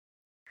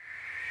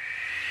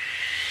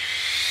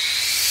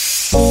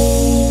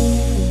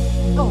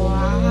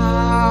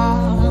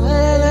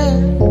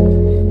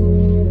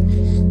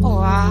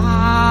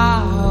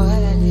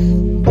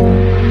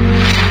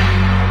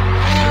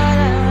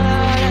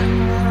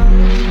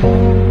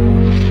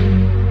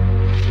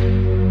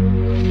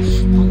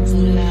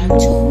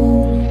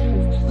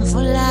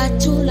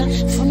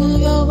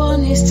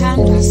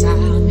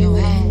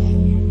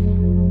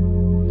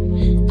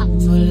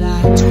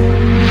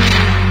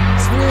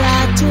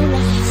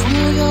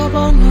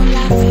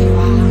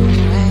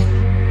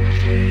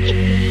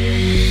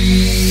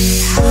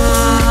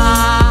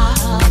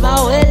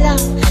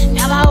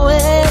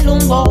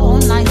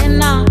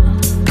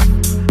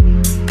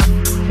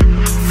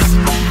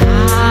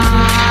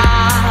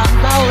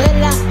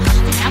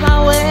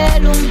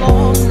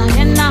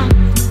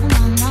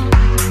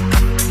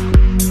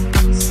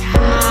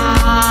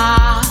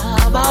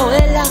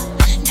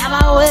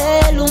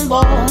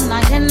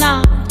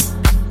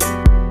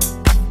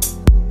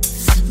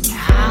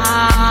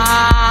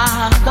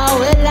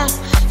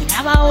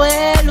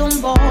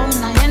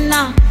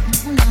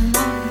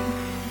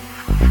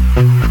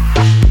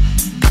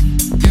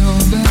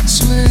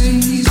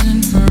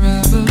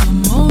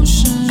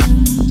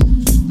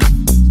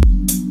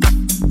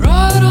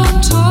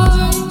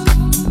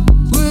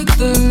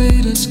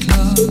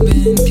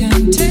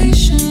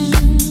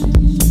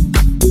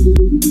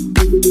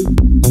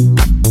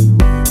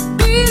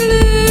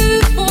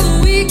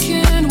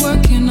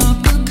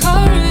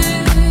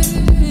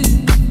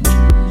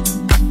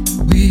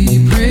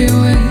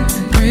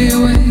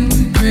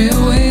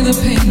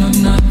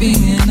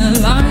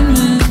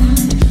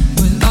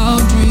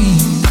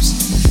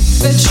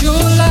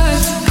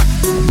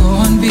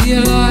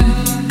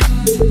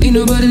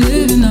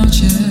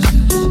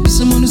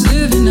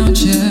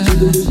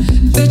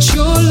That's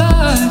your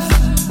life.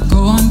 Go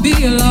on, be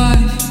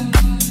alive.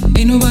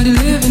 Ain't nobody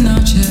living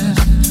out here.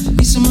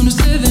 Need someone who's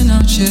living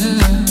out here.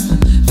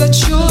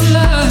 That's your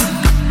life.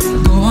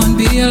 Go on,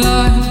 be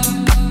alive.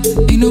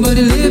 Ain't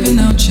nobody living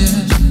out here.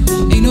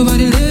 Ain't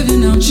nobody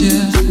living out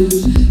here.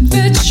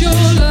 That's your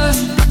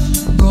life.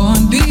 Go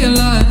on, be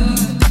alive.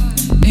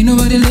 Ain't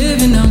nobody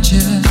living out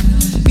here.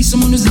 Be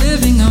someone who's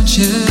living out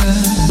here.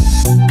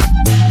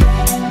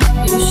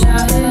 You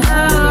shout it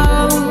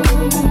out,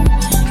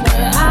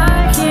 but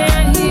I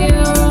can't hear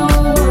a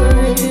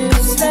word you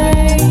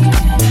say.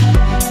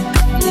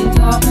 You're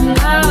talking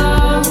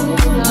loud,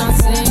 not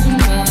saying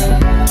much.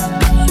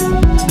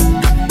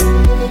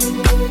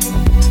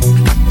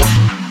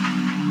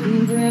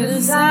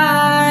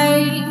 Criticize,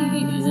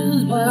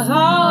 but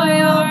how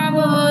your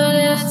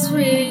bullets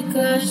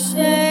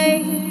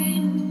ricochet.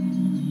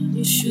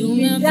 You shoot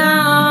me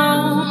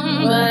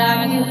down, but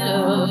I get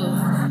up.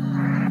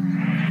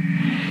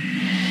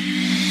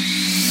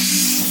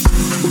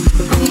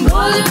 I'm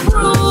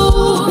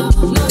bulletproof,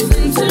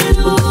 nothing to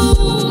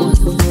lose.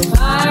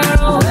 Fire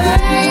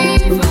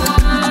away,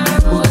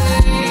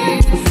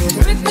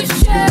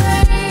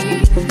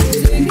 ricochet,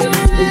 take it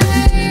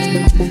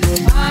away.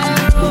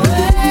 Fire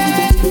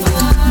away,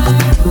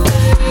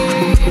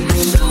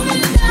 shoot me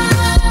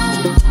down,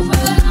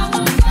 but I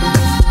won't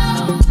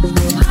fall.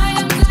 I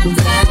am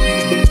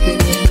titanium.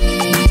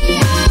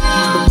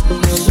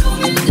 Shoot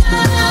me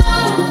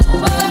down,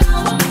 but I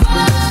won't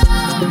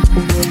fall.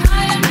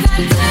 I am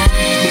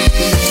titanium.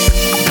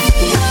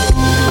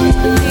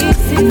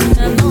 This is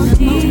a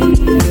melody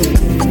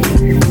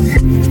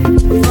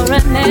for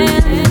an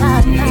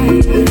empire.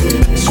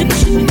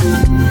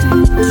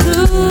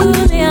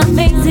 Truly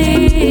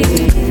amazing,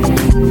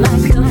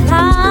 like a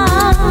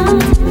cloud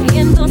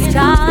in the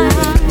sky.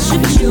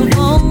 Should you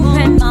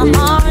open my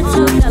heart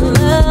to the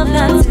love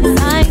that's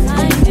inside,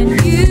 and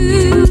you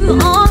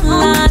all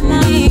I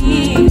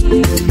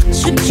need.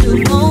 Should you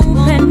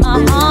open my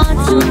heart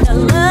to the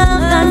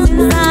love that's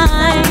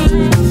inside,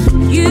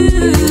 you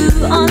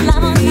all I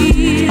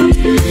feel.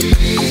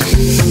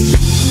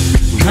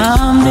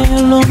 Nami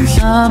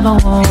umhlaba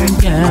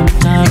wonke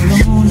mdala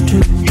umuntu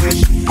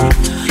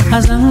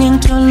azange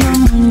ngithole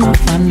omunye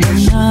ofana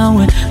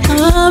nawe.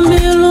 Nami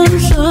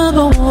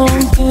umhlaba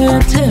wonke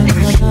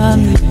themba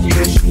lami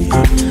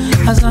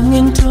azange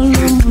ngithole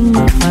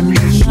omunye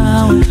ofana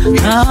nawe.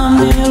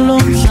 Nami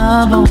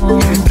umhlaba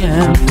wonke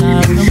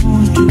mdala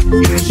umuntu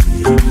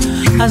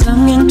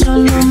azange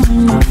ngithole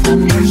omunye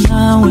ofana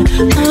nawe.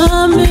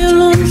 Nami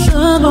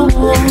umhlaba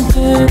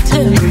wonke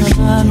themba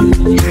lami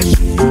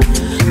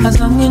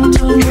azange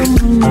ngithole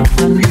omunye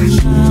ofana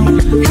nawe.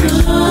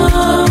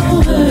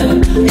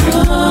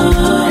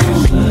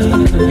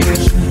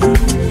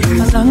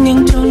 Azange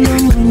ngithole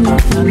omunye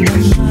ofana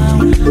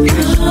nawe.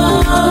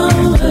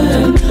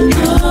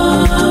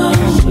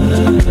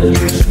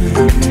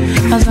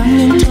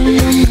 Azange ngithole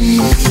omunye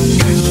ofana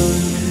nawe.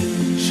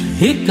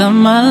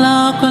 Igama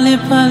lakho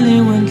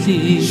libhaliwe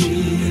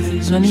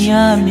enhliziyweni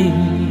yami.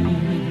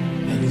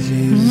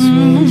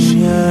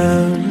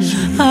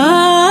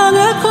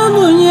 Akekho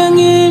omunye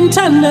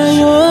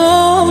ngimthandayo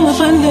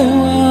ngaphandle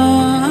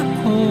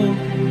wakho.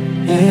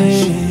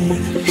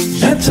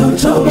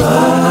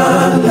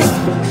 Ethotobala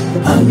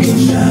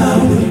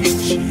anginawe.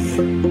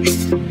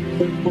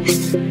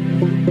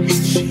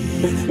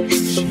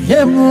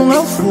 Yebo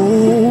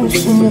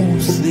ngafusa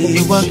umusi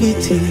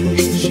wakithi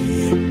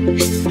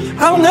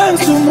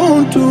awungenza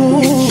umuntu.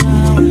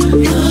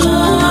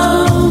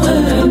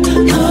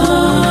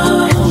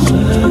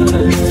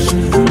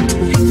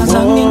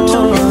 Azange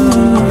ngithole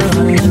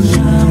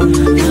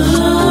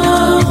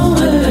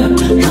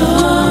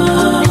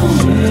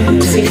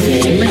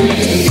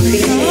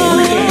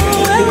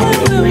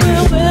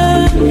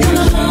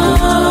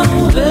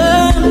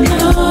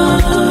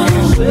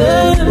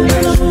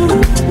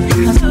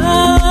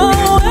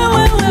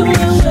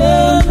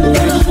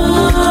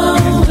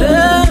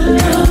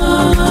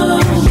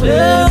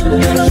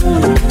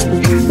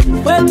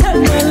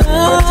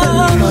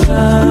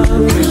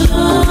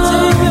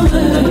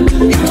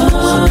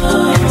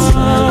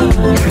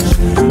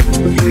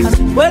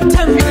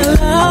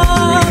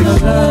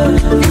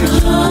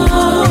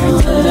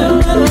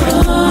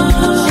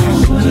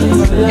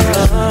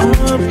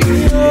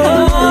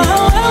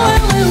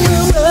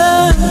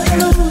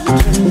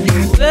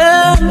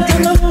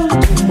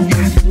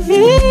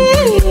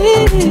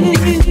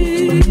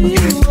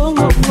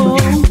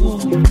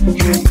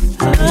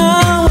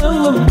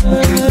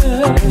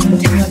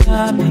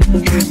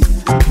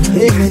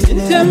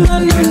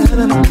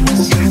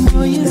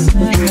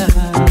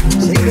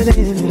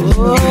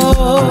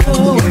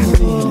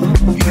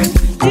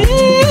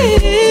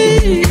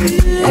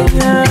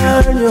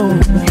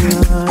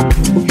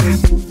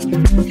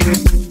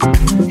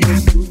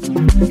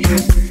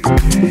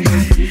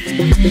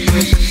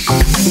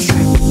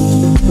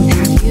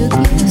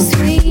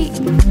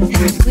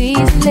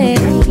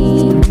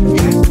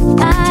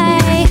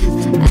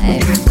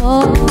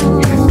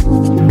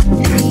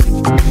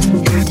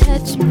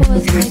touch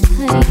boys like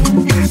honey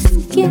in my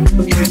skin.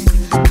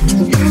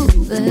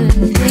 Smooth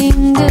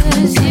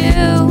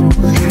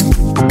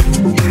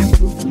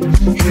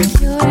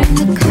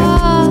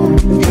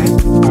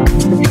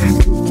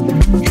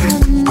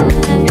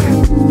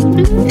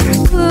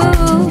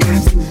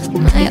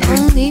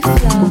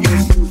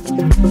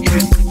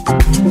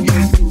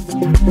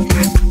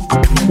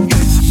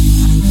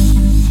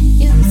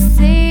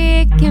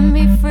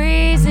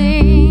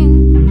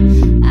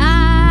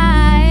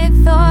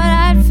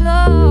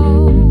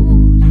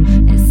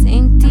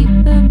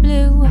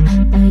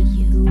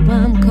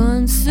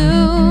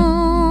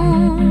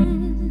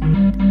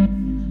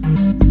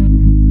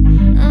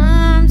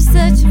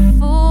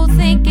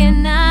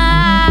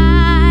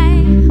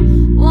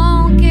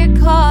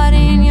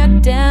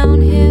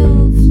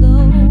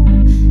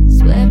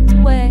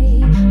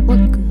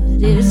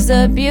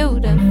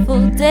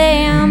beautiful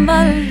day I'm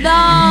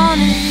alone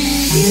in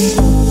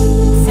you.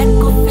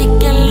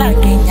 Sekufikela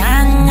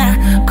ngenyanga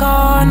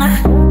khona,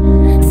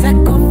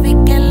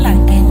 sekufikela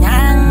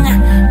ngenyanga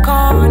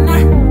khona,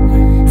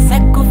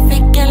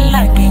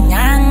 sekufikela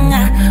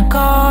ngenyanga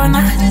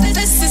khona,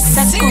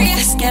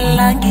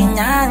 sekufikela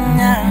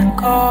ngenyanga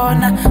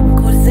khona,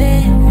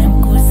 kuzeni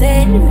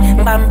kuzeni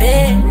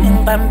mbambeni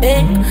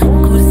mbambeni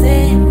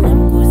kuzeni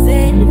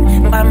kuzeni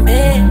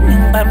mbambeni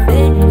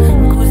mbambeni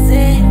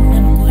kuzeni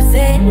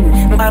kuzeni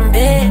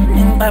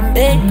mbambeni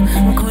mbambeni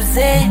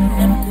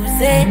kuzeni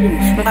kuzeni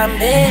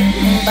mbambeni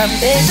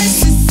mbambeni.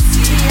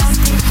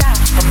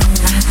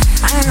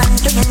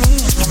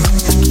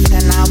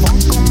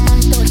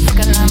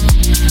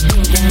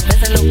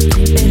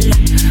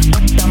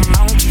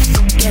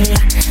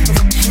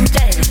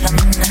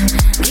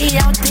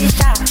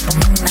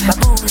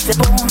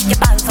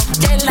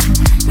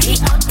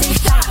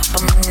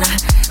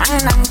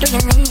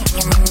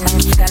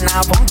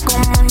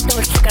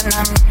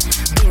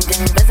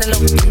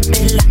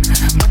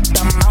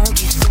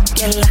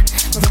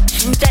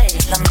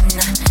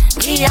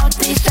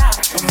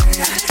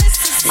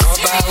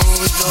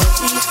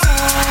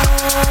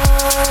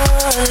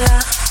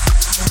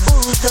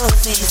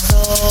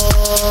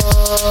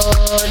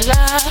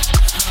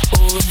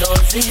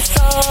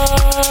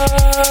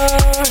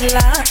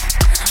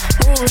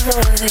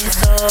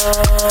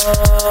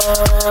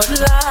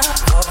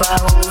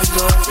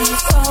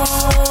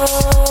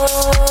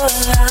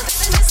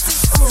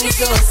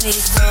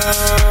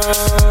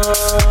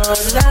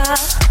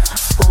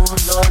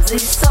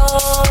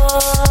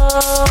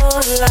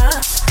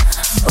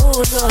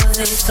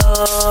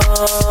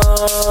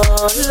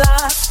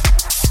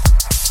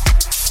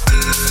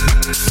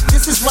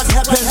 This is what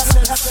happens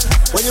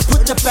when you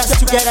put the best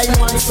together in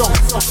one song.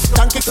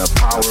 Thank you. The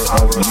power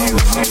of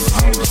music.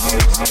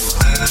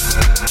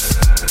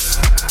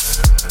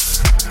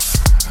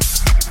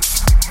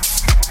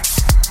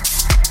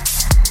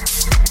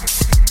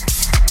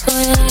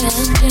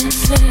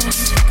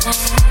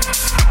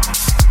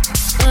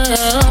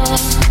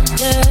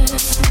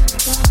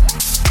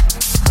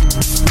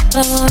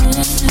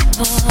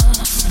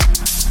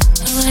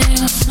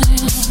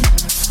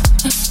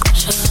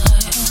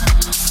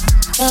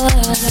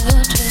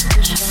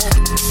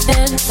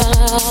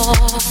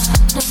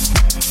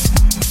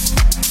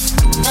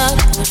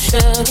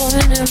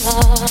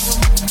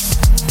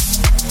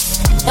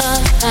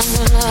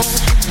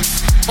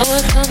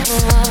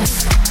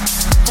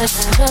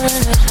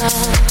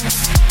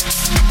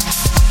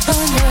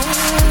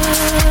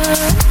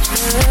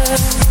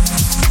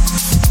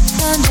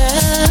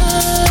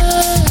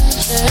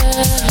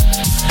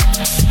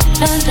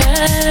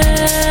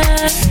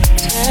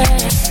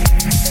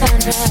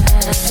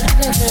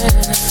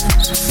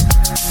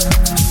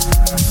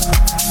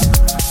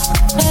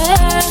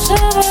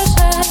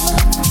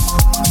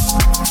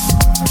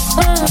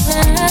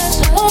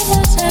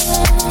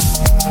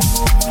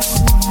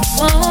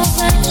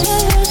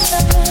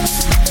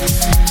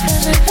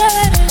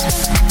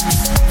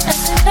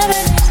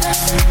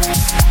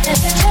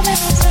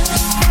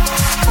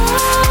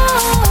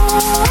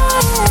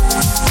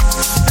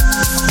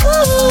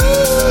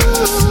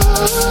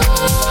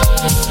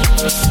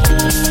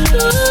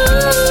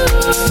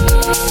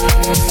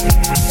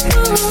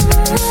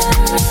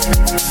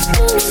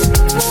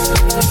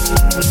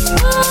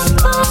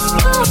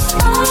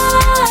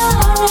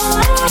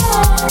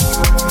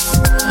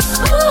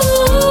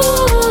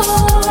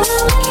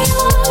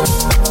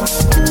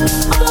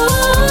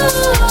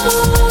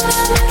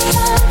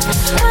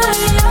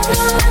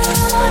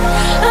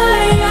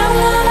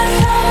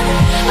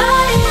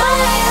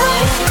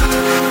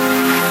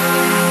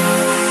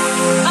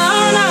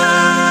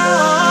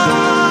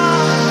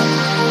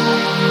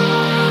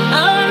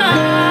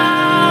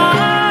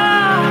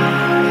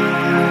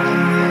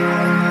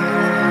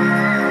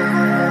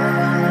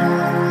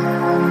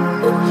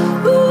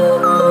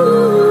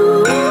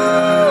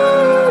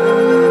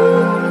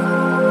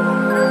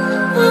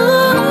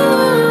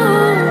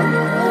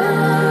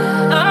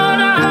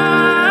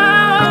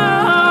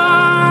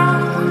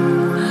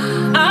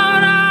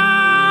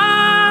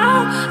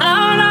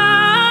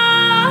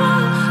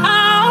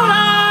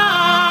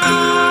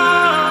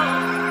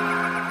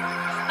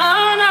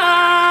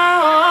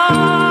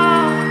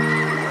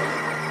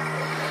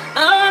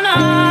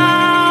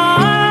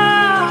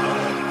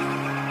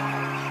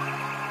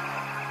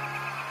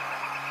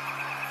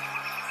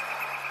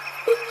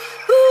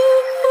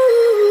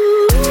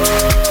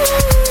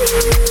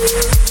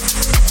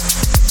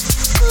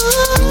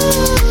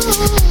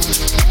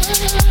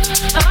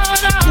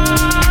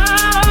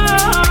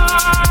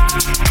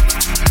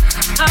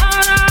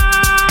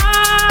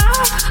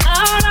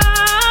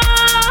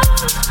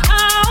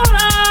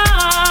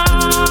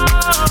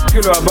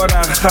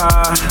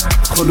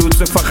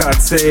 Khulutse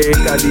fagatse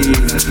ka di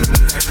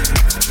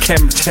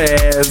camp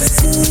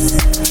chairs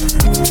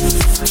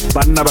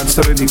banna ba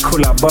tsere di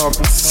cooler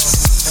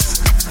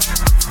box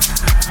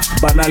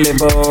bana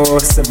lebo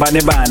se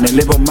bane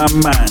lebo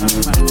mamang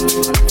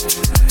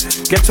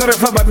ke tshware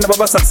fa banna ba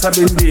ba sa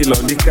tshabeng dilo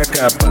di ka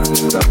kapa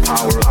the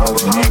power of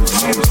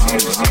music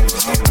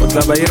o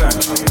tla ba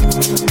irang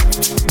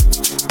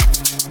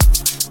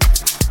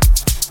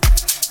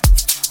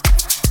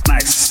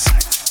nice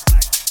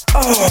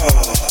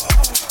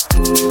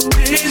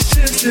this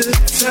is the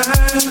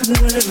time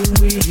when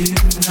we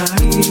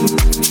unite.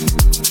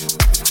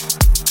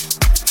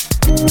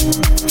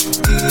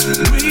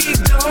 We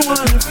don't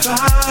wanna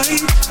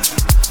fight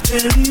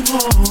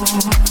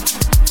anymore.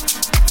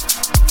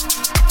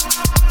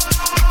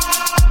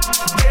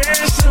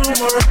 There's no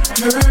more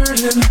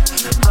hurting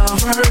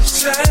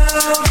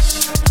ourselves.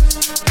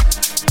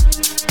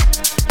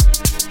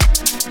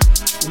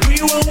 We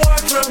will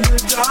walk from the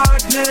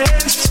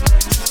darkness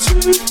to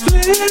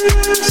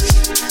bliss.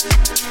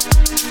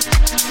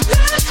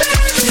 Let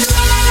there be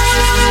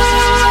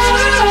love.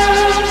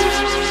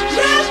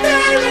 Let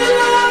there be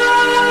love.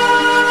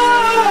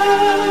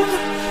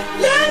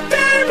 Let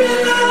there be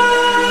love.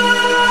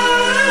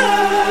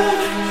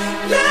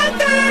 Let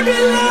there be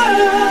love.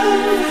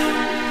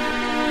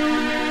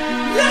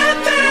 Let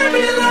there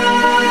be love.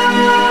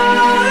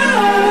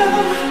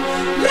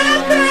 Let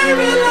there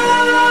be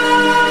love.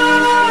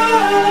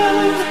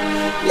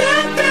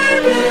 Let there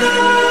be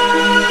love.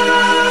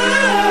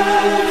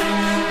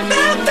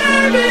 Let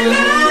there be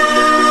love.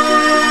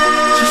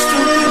 Just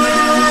open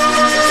it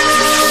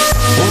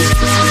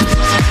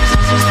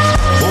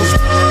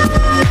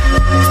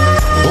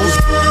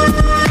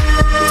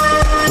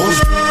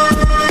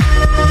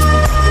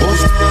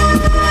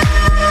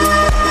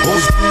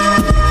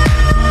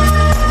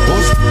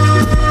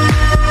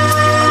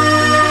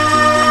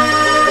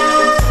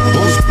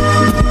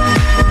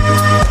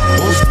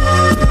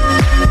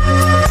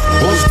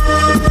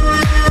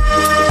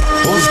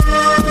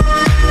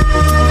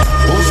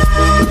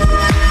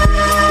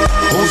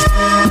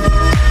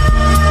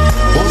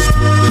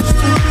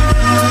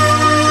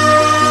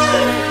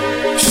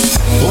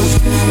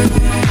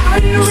Are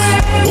you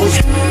ready?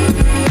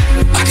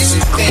 I can see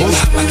the thing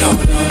out my door.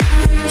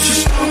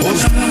 Just open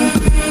up.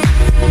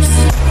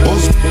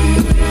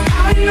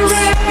 Are you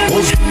ready?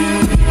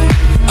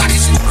 I can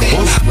see the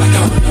thing out my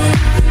door.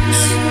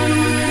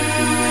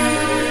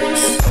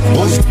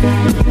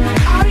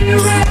 Are you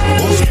ready?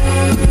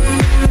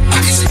 I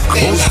can see the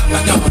thing out my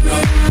door.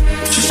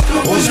 Just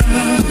open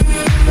up.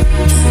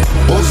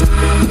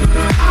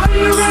 Are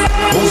you ready?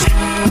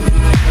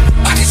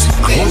 I can see the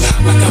thing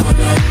out my door.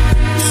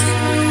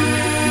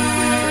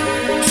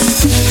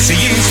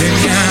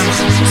 Siyizemnyama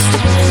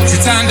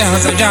sithanda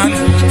zanjalo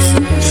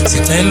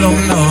sicela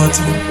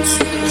umnotho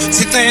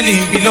sicela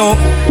impilo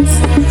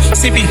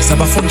sibiza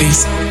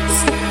abafundisi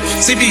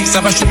sibiza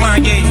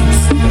abashumayeli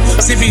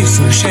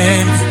sibiza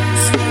ushema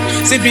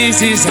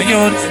sibiza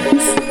izayona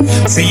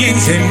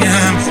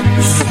siyizemnyama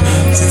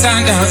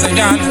sithanda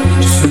zanjalo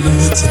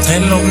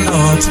sicela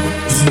umnotho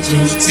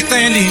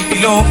sicela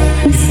impilo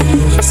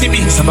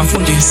sibiza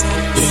abafundisi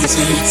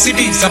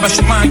sibiza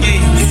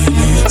abashumayeli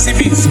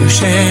sibiza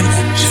ushema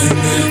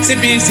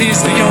sibiza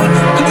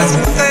izayona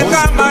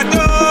akasiteka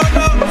madono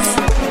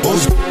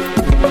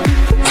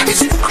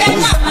akasiteka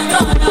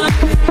madono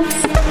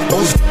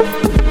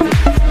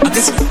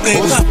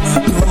akasiteka madono akasiteka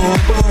madono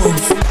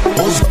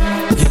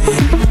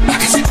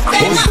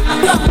akasiteka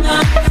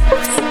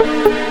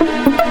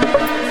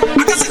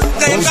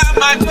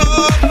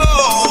madono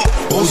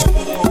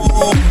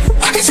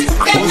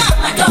akasiteka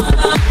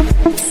madono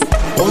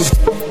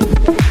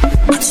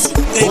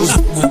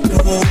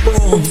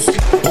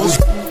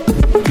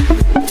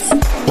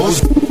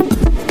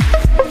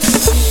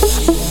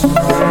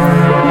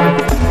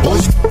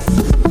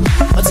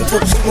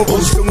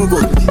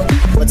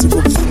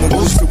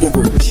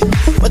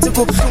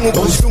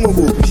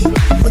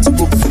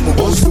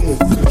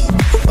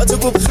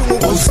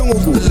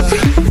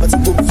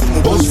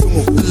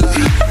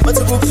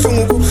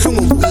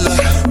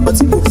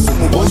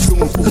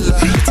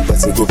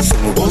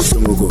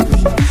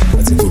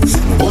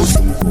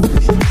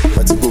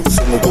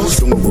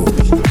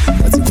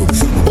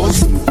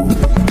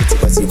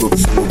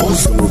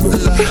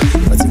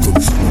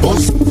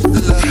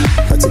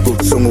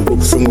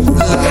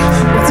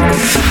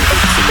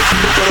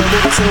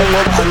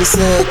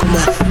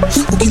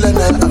ukila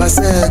naye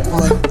akasekho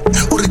man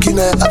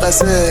urikina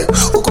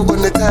akasekho ugogo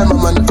nethema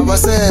man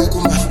abasekho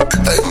man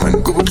ay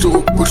man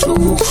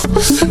kubuhlungu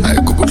ay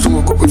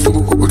kubuhlungu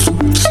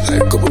ay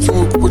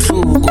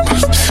kubuhlungu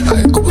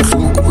ay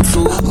kubuhlungu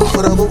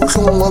mara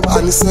kubuhlungu ngoba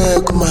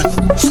anisekho man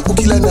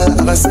ukila naye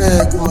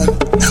akasekho man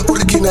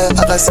urikina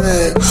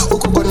akasekho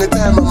ugogo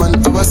nethema man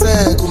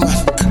abasekho man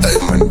ay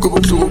man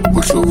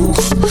kubuhlungu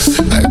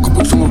ay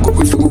kubuhlungu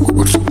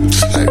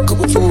ay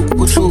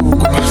kubuhlungu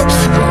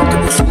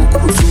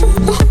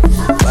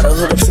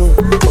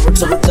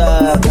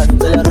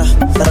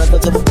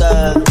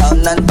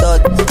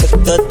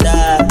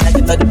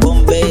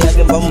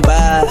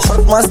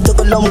Master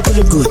kolom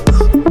kulugu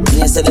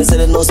ni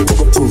sele no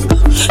spogo proof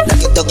na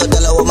kitoko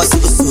dala wa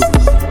masusu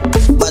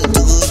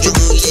bantu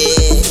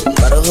juguye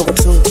baro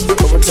hokutu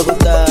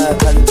ta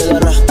kandela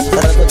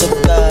ra ko to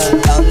ka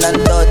anan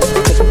dot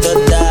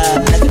tiktoda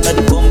na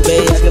kitoko bombe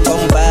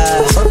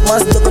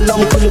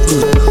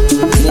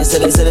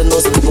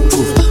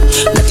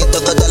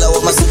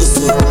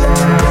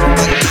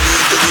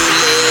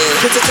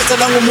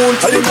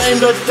umuntu alina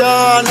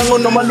indodana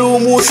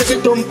ngonomalumu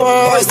uhlekidumpa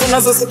isona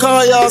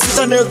zasekhaya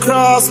sitha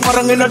necross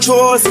mara ngina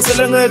choice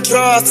selling a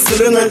trust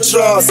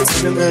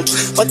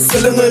but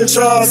selling a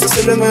trust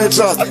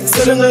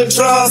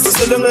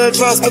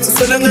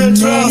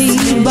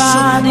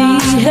anybody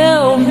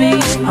help me,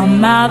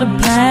 I'm out of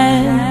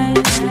plan.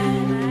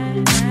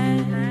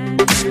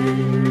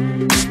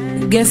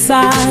 Guess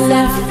I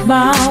left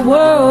my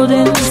world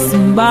in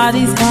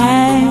somebody's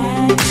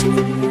hand.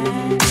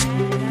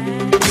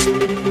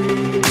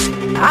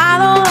 I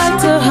don't like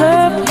to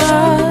hurt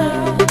her,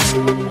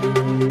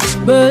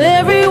 but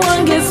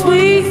everyone gets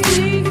weak.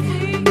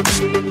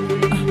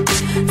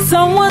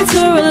 Someone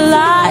to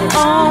rely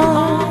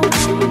on,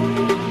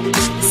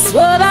 it's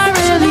what I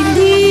really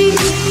need.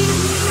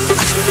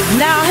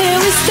 Now here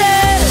we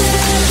stand,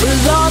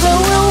 with all that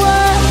we're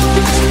worth.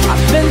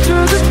 I've been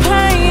through the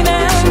pain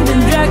and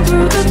been dragged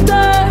through the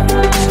dirt.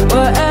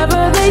 Whatever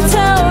they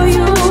tell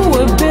you,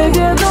 we're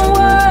bigger than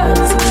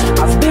words.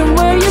 I've been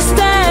where you're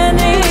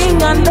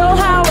standing, I know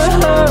how it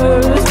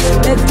hurts.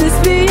 Let this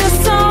be a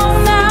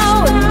song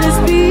now, and this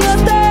be your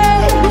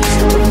day.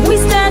 If we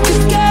stand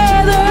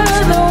together,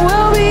 then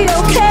we'll be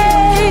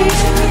okay.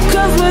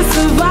 'Cause we're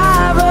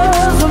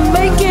survivors, we're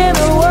making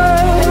it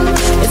work.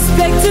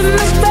 Expecting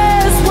the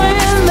best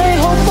when they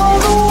hope for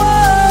the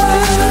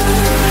worst.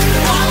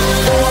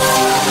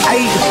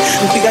 Ay,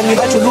 ufika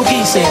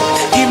ngibajulukise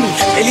yini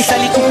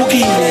elihlala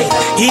ikhuphukile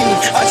yini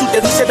ajude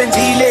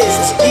kusebenzile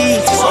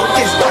sisithi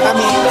sonke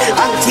siphakamile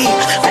angithi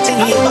athi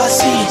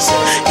ngiyibasise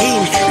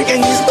yini ngeke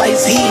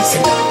ngizibhayizise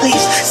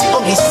please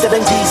sibonge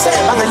sisebenzise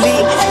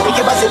bangalimi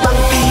ngeke baze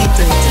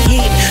bangipite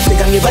yini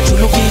ufika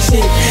ngibajulukise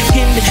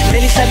yini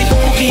elihlala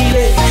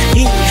ikhuphukile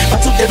yini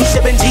ajude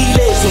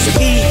kusebenzile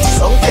sisithi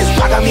sonke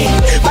siphakamile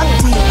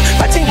bangithi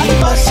athi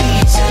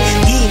ngiyibasise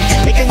yini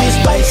ngeke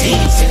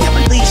ngizibhayizise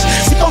please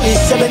sibonge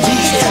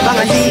sisebenzise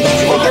bangalimi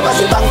ngeke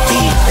baze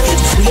bangipite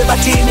sifike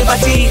bathini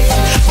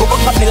ngoba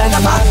ngaphela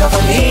namanga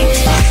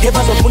baningi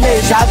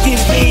ebazofuneza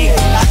kimpi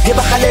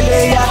ebahalele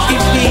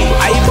yakimpi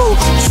ayibo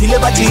sifile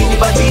bathini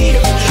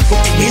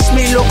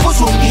isimilo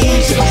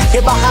kuzungise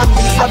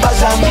ebahambi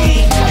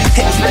abazami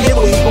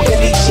esilebo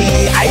ipokelishi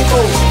ayibo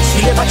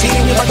sifile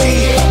bathini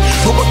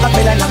ngoba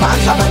ngaphela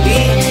namanga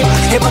baningi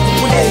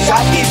ebazofuneza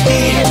kimpi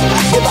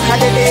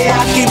ebahalele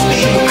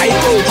yakimpi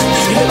ayibo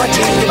sifile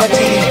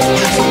bathini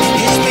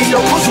isimilo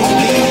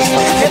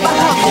kuzungise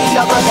ebahambi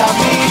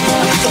abazami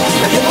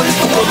esilebo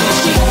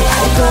ipokelishi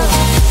ayibo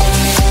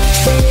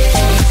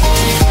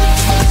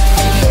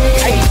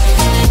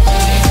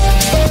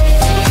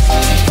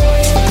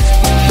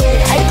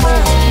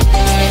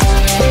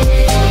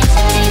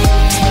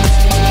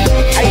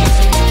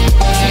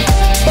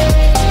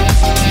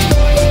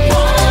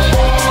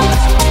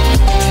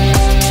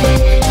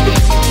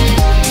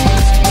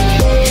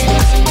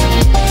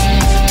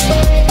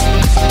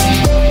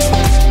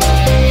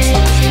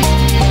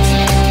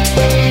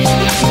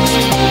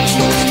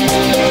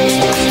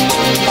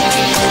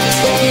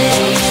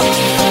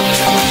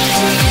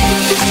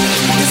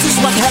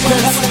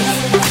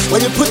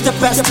when you put the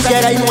best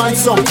together in one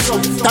song.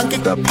 Thank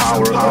you. The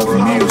power of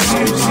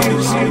music.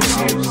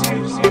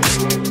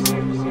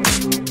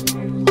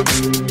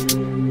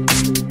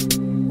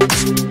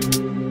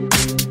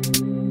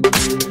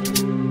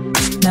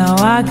 Now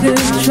I could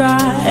try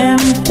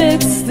and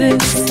fix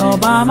this all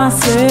by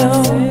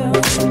myself,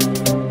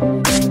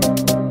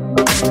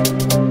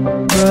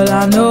 but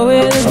I know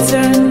it'll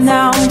turn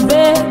out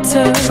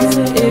better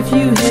if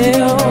you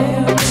help.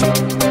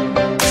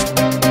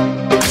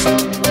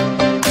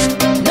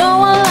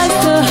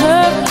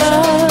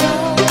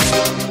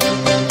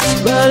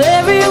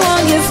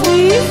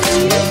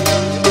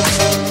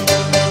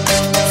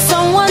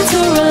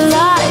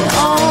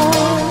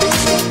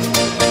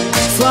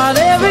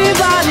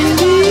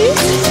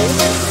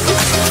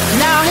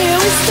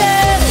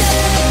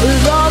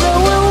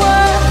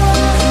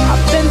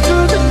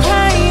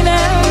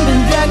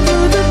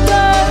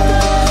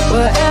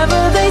 Whatever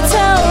they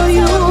tell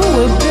you,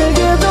 we're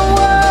bigger than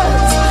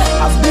words.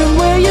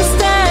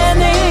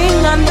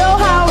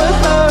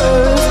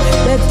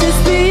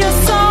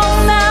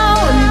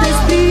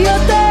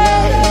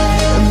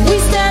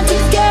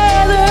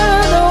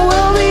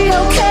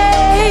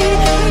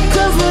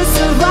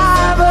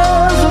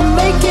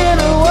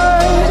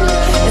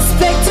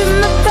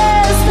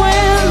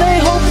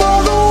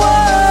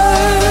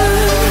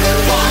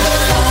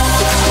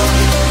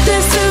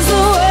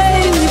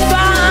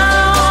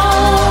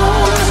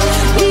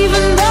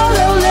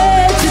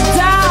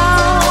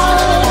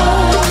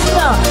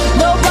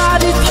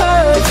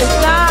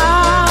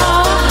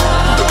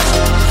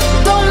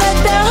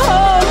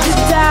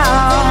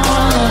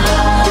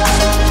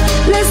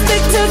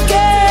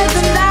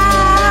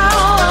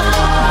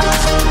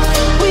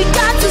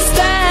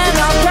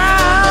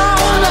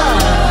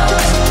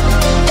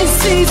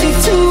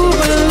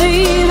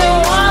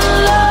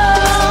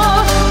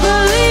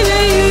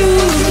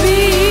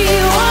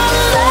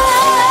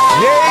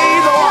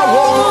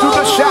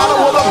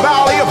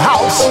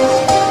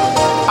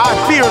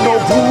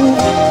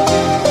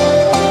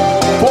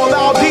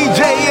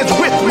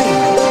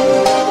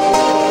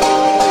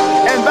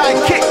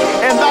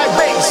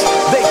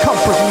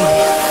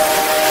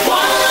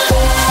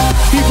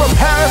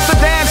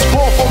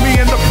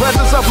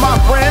 my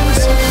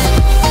friends,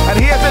 and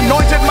he has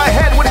anointed my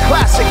head with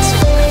classics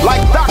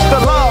like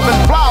Dr. Love and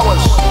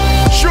Flowers.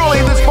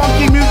 Surely this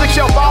funky music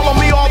shall follow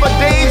me all the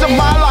days of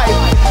my life,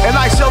 and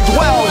I shall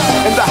dwell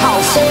in the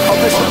house of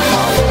this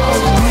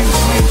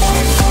music.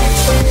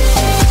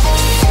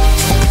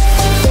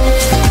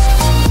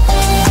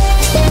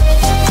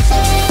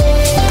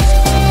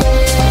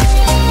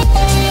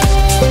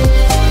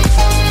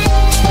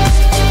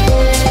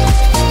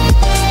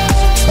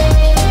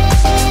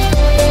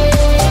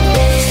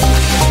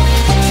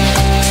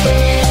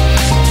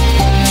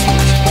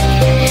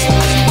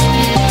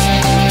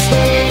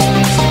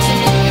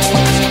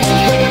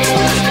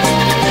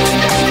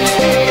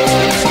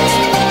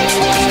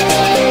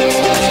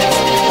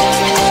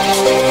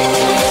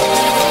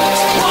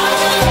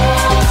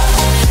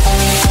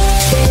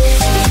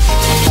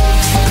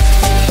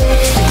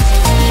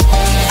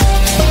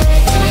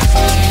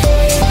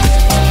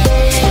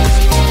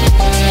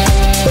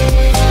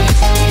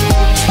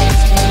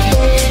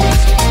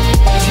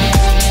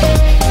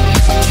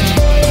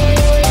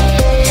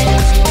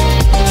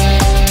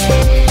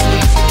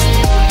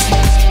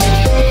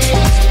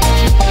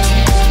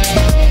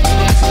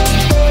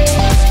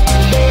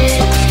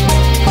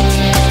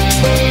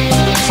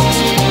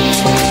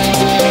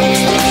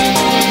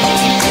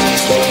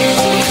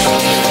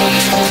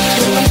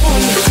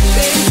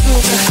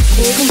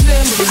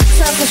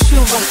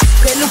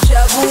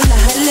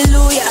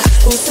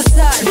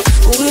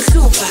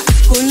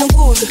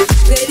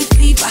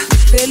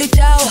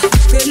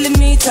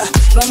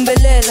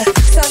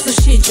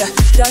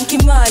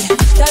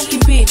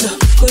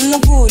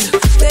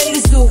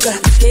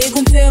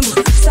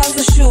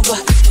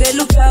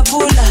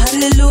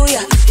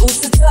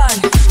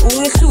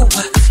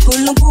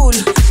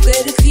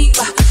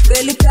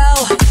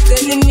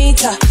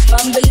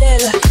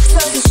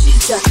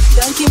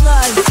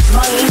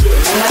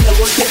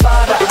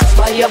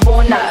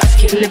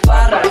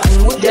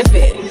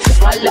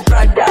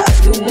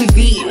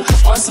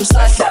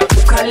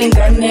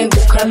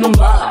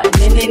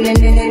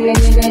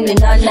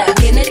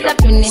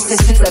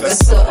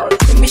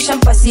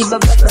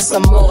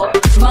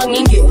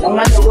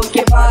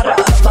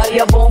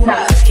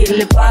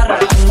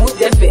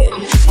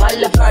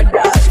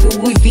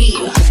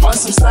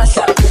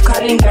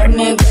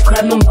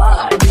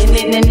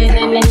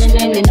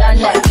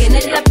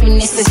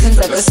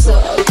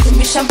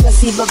 Commission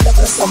passiva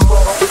per some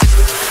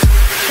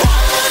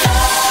more.